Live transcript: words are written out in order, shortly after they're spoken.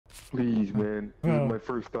Please, man. This is my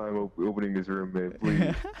first time opening this room, man.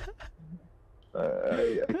 Please.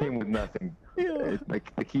 I came with nothing. Yeah.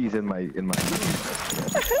 Like the keys in my.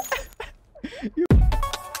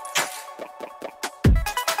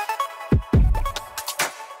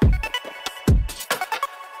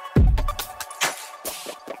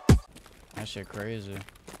 That shit crazy.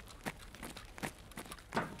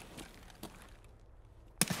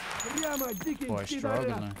 Boy,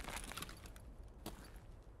 struggling.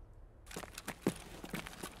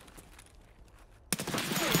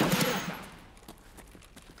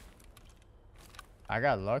 I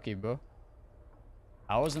got lucky, bro.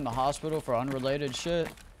 I was in the hospital for unrelated shit.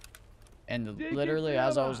 And literally,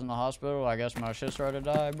 as I was in the hospital, I guess my shit started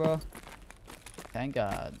to die, bro. Thank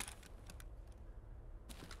God.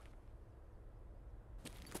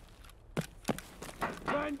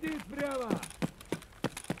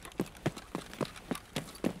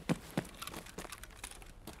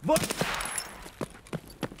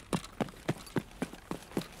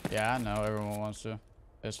 Yeah, I know everyone wants to.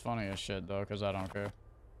 It's funny as shit though, cause I don't care.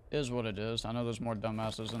 It is what it is. I know there's more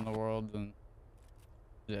dumbasses in the world than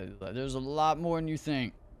there's a lot more than you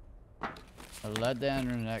think. Let the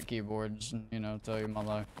internet keyboards, you know, tell you my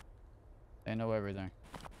life. They know everything.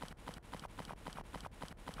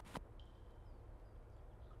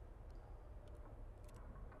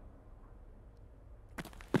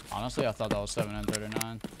 Honestly, I thought that was 7 and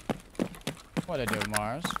 39. What'd I do,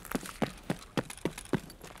 Mars?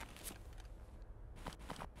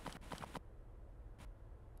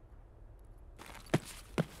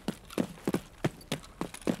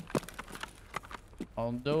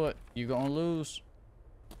 Don't do it. You gonna lose.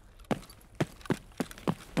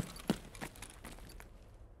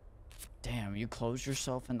 Damn, you closed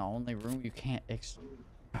yourself in the only room you can't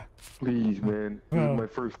Please, man. This is my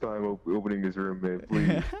first time opening this room, man.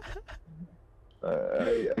 Please.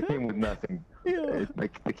 I came with nothing. Yeah.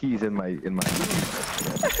 Like the keys in my.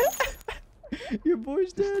 Your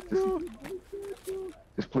boy's dead, bro.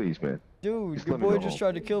 Just please, man. Dude, Just your let me boy go just home.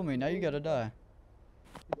 tried to kill me. Now you gotta die.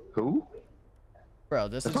 Who? Bro,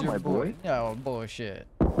 this That's is not your my boy. No, bullshit.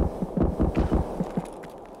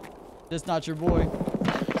 This not your boy?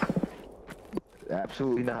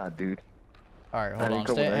 Absolutely not, dude. Alright, hold I on. didn't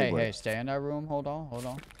come Stay, with hey, anybody. hey, stay in that room. Hold on, hold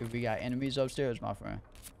on. We got enemies upstairs, my friend.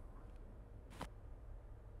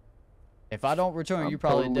 If I don't return, I'm you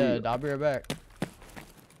probably totally- dead. I'll be right back.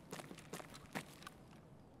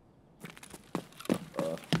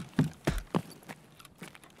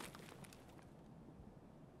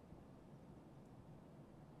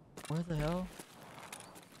 Where the hell?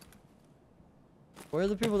 Where are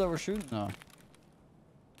the people that were shooting though?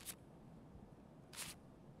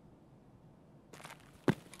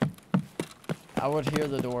 I would hear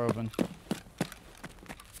the door open.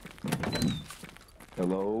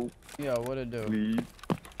 Hello? Yeah, what'd it do? Please?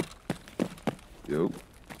 Yo.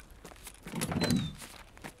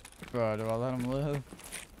 Bro, do I let him live?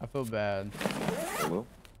 I feel bad. Hello?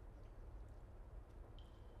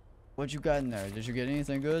 What you got in there? Did you get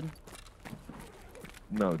anything good?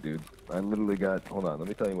 No, dude. I literally got. Hold on. Let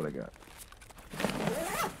me tell you what I got.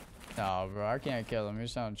 Nah, bro, I can't kill him. You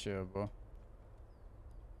sound chill, bro.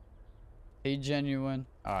 He genuine.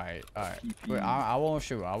 Alright, alright. Wait, I won't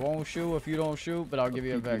shoot. I won't shoot if you don't shoot, but I'll give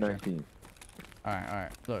you a vector. 19. Alright,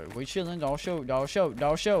 alright. Look, we chilling. Don't shoot. Don't shoot.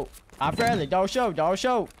 Don't shoot. I'm friendly. Don't shoot. Don't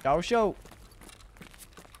shoot. Don't shoot.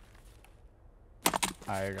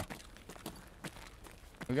 Alright, here you go.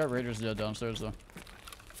 We got Raiders dead downstairs, though.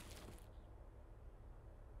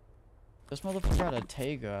 This motherfucker got a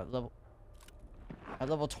Tega at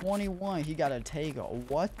level 21. He got a Tega.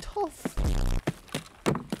 What the f?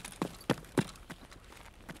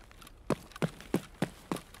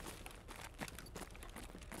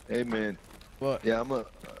 Hey, man. What? Yeah,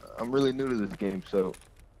 I'm really new to this game, so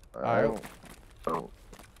I don't.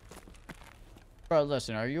 Bro,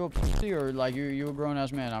 listen, are you a pussy or like you a grown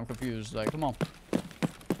ass man? I'm confused. Like, come on.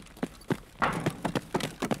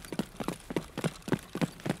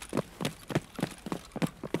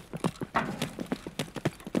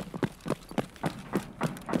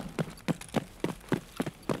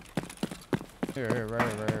 Here,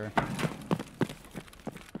 right here.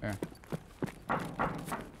 Here.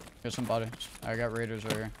 Get some bodies. I got raiders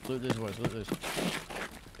right here. Loot this, boys. Loot this.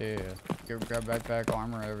 Yeah. Grab backpack,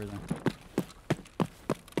 armor, everything.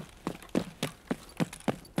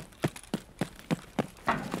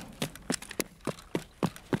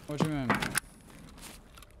 What you mean?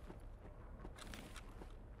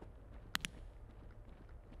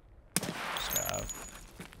 Scav.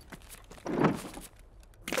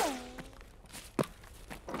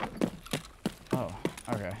 Oh,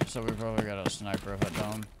 okay. So we probably got a sniper if I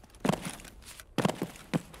don't.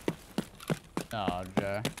 No,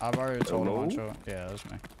 Jay. I've already told him on show. Yeah, that's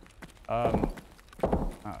me. Oh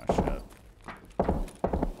shit.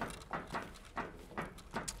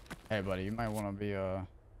 Hey, buddy, you might want to be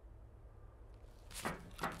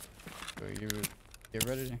you get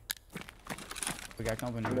ready. We got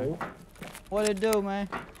company. Hello? Man. What it do, man?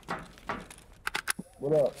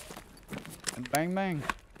 What up? Bang bang.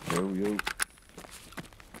 Yo.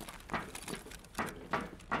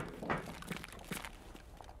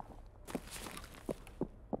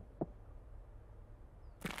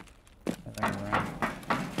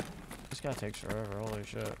 This guy takes forever, holy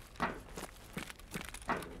shit.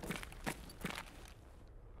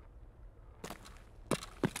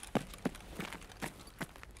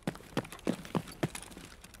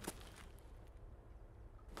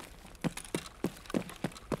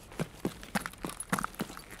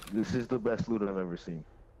 This is the best loot I've ever seen.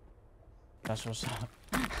 That's what's up.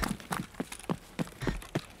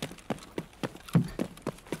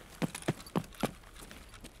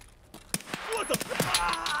 What the f-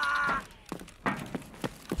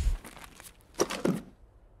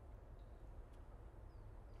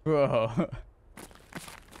 Bro.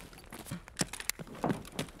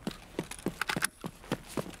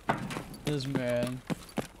 This man.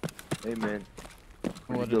 Hey man.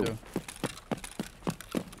 What to do?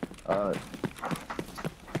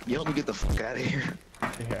 You help me get the fuck out of here.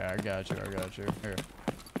 Yeah, I got you. Here.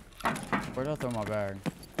 Where'd I throw my bag?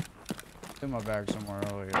 Threw my bag somewhere.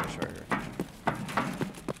 Oh yeah, it's right here.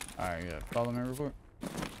 Alright, yeah. Follow me real quick.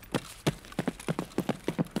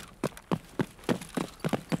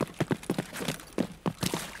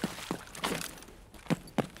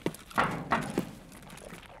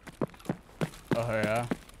 Oh yeah.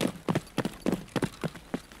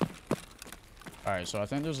 Alright, so I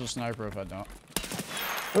think there's a sniper if I don't.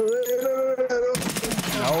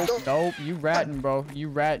 Nope, you ratting, bro.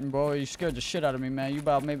 You scared the shit out of me, man. You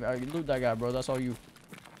about maybe loot that guy, bro. That's all you.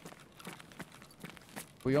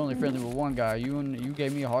 We only friendly with one guy. You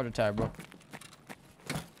gave me a heart attack, bro.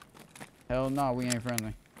 Hell no, we ain't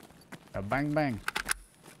friendly. Bang bang.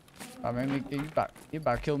 I mean, you about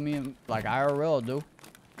to kill me in, like IRL, dude.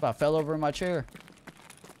 I fell over in my chair.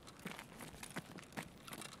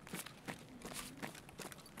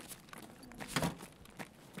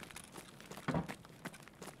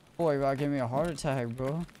 Boy, you about to give me a heart attack,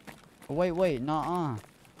 bro. Wait, nah.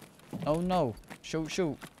 Oh no. Shoot.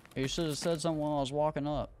 You should have said something while I was walking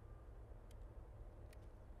up.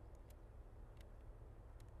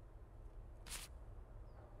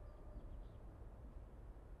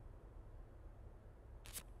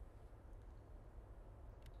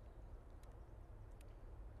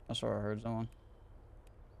 That's where I heard someone.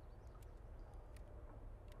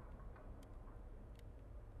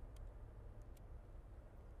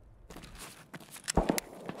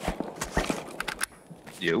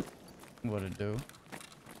 Yep. What it do?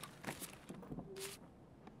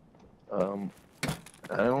 I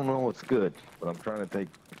don't know what's good, but I'm trying to take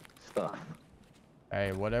stuff.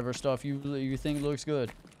 Hey, whatever stuff you think looks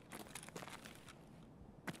good.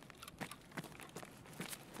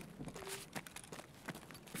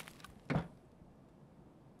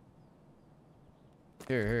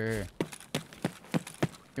 Here.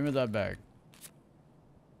 Give me that bag.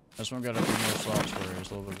 This one got a few more slots for it.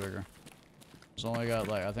 It's a little bit bigger. It's only got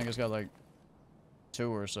like, I think it's got like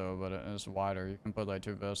 2 or so, but it's wider. You can put like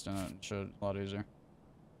 2 vests in it and shit a lot easier.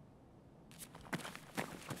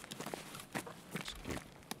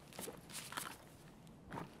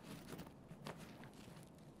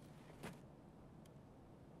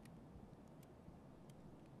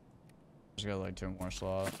 It's got like 2 more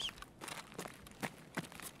slots.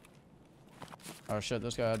 Oh shit,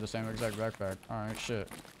 this guy had the same exact backpack. Alright, shit.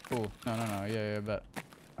 Cool. No. Yeah, bet.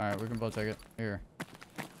 Alright, we can both take it. Here.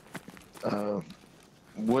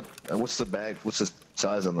 What's the bag? What's the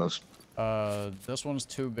size on those? This one's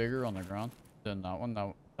 2 bigger on the ground than that one.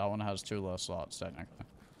 That one has 2 less slots, technically.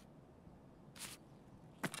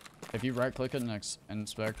 If you right click it and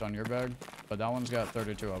inspect on your bag, but that one's got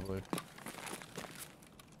 32, I believe.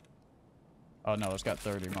 Oh no, it's got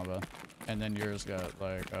 30, my bad. And then yours got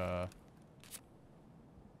like,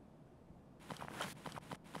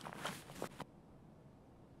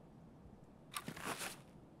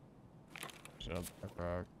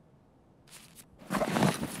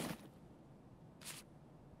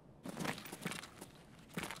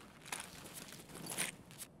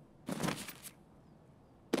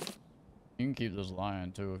 you can keep this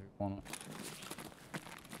lion too if you want it.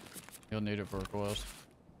 You'll need it for a quest.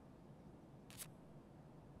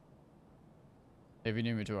 If you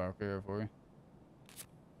need me to, I'll clear it for you.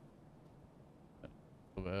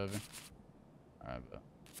 A little bit heavy. Alright, bet.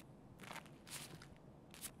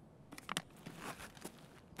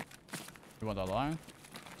 You want that line?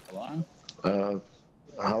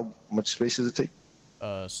 How much space does it take?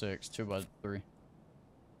 6, 2 by 3.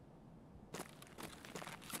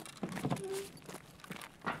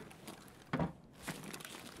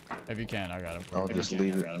 If you can, I got it. I'll just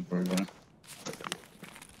leave it.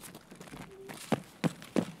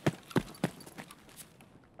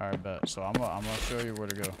 Alright, bet. So I'm gonna show you where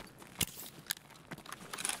to go.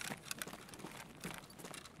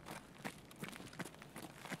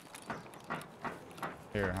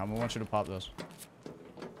 Here, I'm gonna want you to pop this.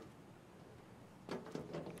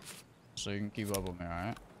 So you can keep up with me,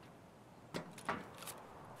 alright?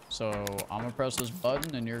 So I'm gonna press this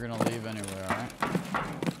button and you're gonna leave anyway, alright?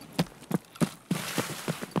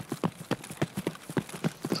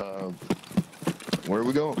 Where are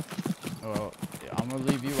we going? Well, yeah, I'm gonna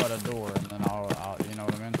leave you at a door and then I'll you know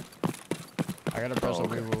what I mean? I gotta press a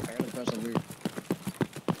okay. move.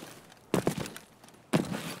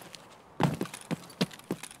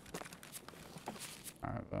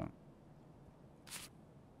 Alright, but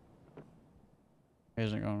he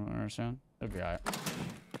isn't gonna understand. It'll be alright.